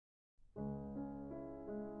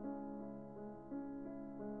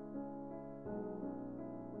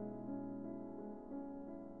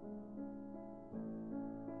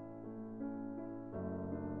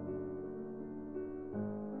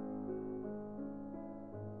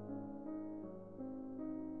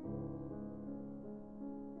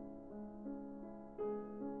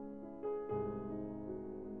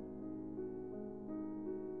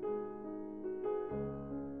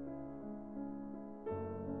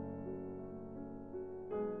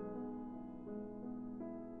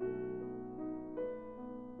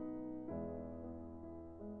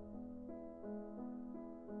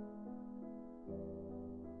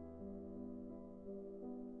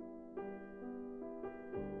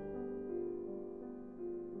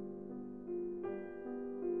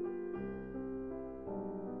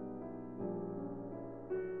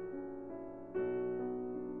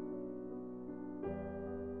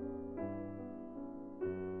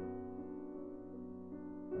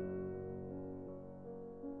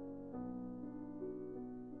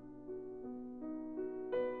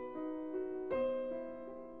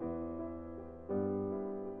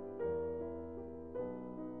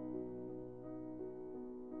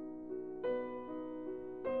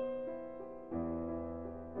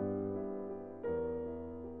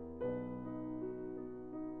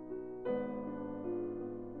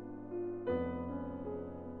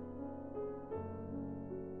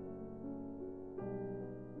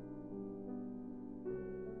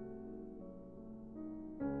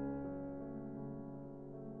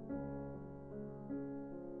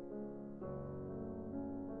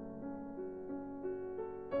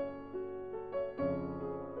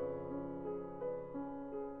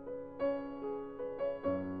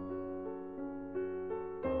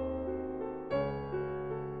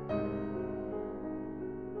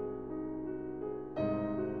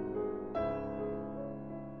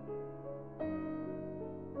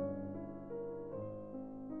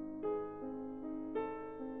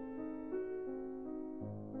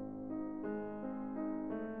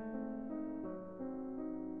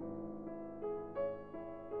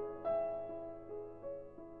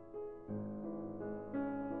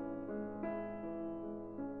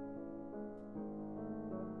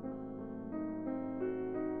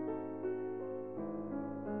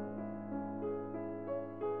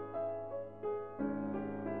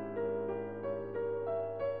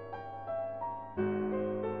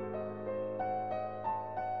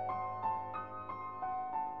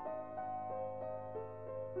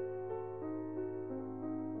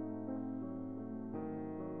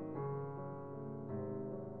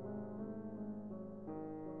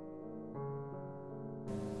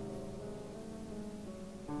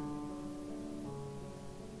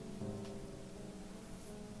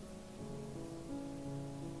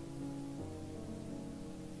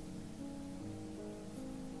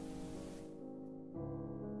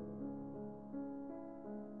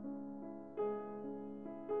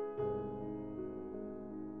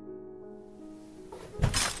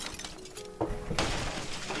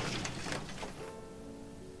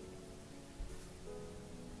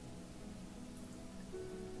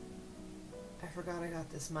forgot I got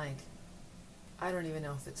this mic. I don't even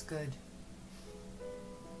know if it's good.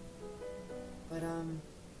 But,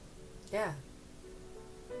 yeah.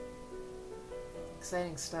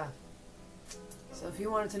 Exciting stuff. So if you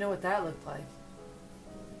wanted to know what that looked like.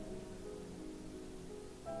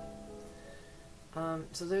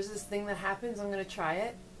 So there's this thing that happens. I'm going to try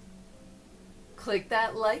it. Click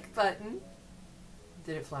that like button.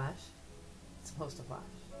 Did it flash? It's supposed to flash.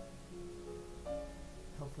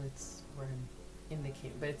 Hopefully it's where I'm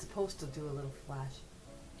indicating, but it's supposed to do a little flash.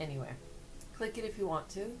 Anyway, click it if you want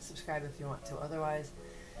to. Subscribe if you want to. Otherwise,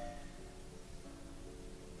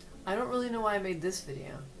 I don't really know why I made this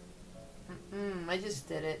video. I just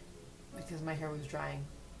did it because my hair was drying.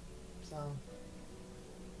 So I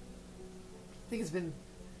think it's been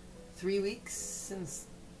 3 weeks since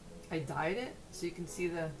I dyed it, so you can see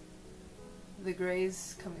the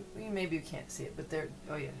grays coming. Maybe you can't see it, but they're,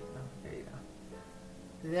 oh yeah, no, there you go.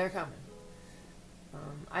 They're coming.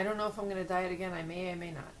 I don't know if I'm going to dye it again. I may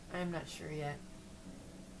not. I'm not sure yet.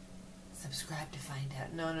 Subscribe to find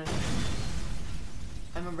out. No.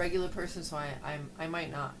 I'm a regular person, so I might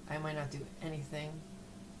not. I might not do anything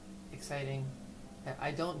exciting.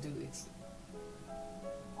 I don't do it.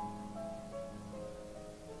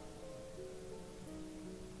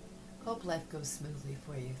 Hope life goes smoothly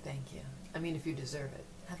for you. Thank you. I mean, if you deserve it.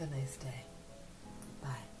 Have a nice day.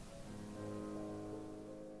 Bye.